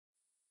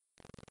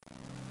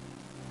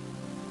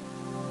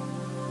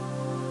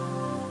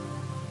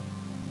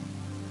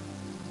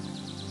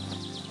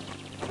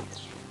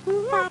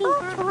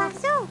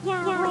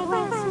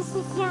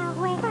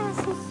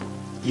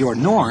Your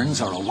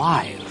Norns are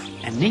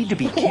alive and need to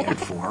be cared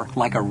for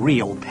like a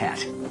real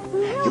pet.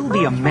 You'll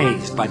be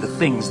amazed by the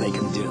things they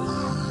can do.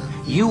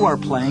 You are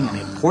playing an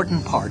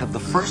important part of the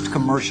first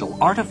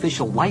commercial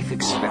artificial life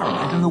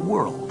experiment in the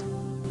world.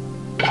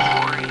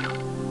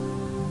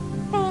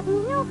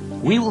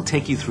 We will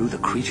take you through the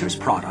creature's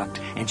product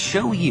and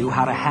show you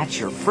how to hatch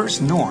your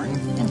first Norn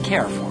and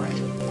care for it.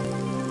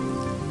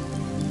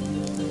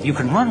 You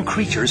can run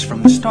creatures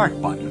from the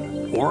Start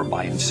button, or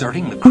by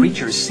inserting the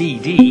creature's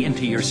CD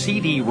into your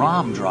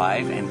CD-ROM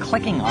drive and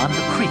clicking on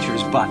the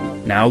creature's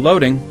button. Now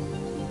loading.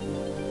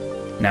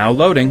 Now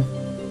loading.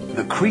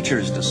 The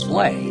creature's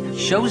display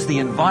shows the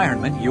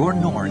environment your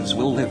Norns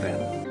will live in.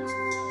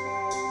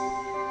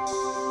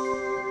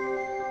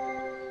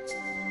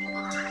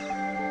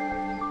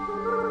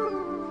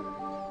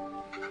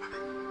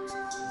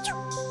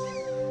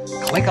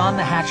 Click on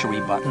the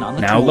hatchery button on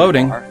the now toolbar.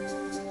 Loading.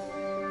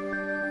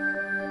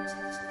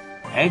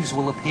 Eggs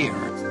will appear.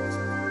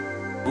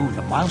 Move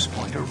the mouse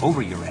pointer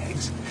over your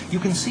eggs. You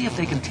can see if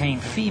they contain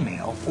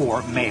female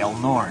or male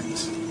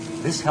Norns.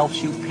 This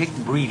helps you pick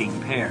breeding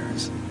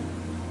pairs.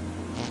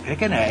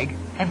 Pick an egg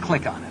and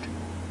click on it.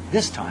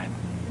 This time,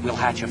 we'll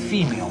hatch a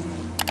female.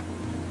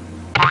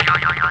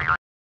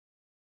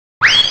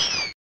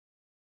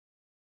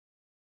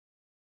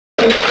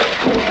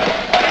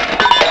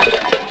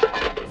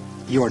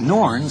 Your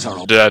Norns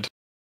are dead.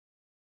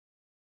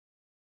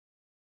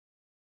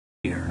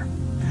 Here.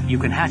 You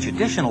can hatch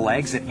additional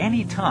eggs at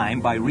any time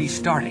by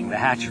restarting the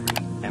hatchery.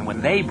 And when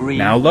they breed,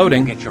 now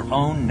loading. You'll get your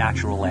own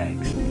natural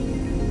eggs.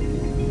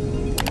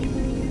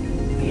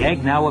 The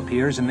egg now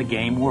appears in the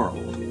game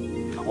world.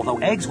 Although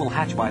eggs will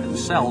hatch by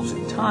themselves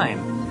in time,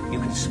 you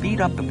can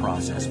speed up the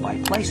process by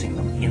placing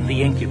them in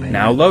the incubator.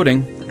 Now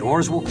loading. The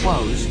doors will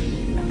close,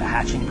 and the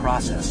hatching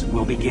process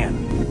will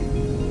begin.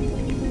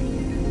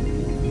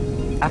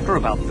 After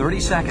about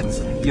 30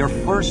 seconds, your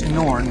first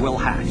Norn will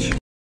hatch.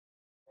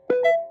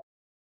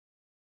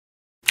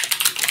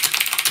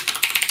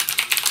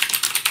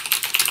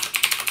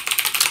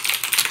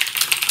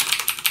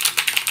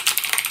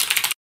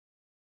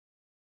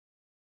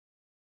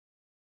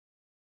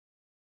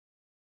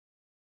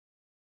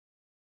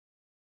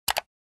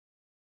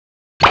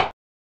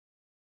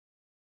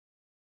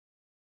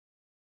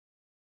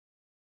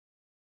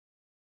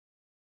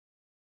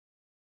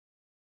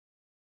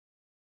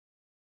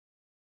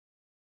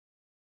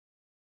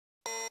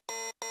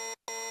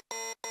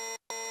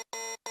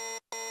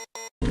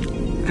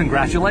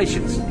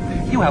 Congratulations,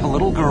 you have a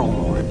little girl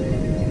Norn.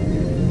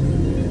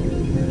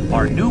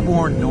 Our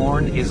newborn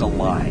Norn is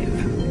alive,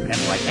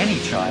 and like any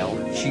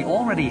child, she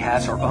already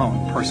has her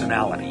own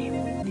personality.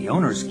 The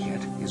owner's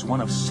kit is one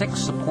of 6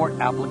 support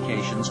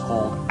applications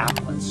called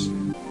applets.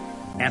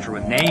 Enter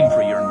a name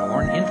for your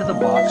Norn into the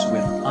box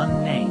with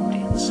unnamed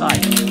inside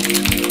it.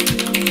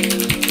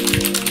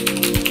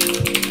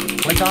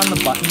 Click on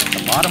the button at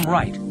the bottom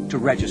right to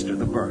register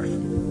the birth.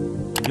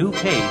 A new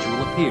page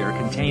will appear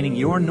containing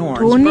your Norn's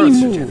birth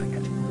certificate.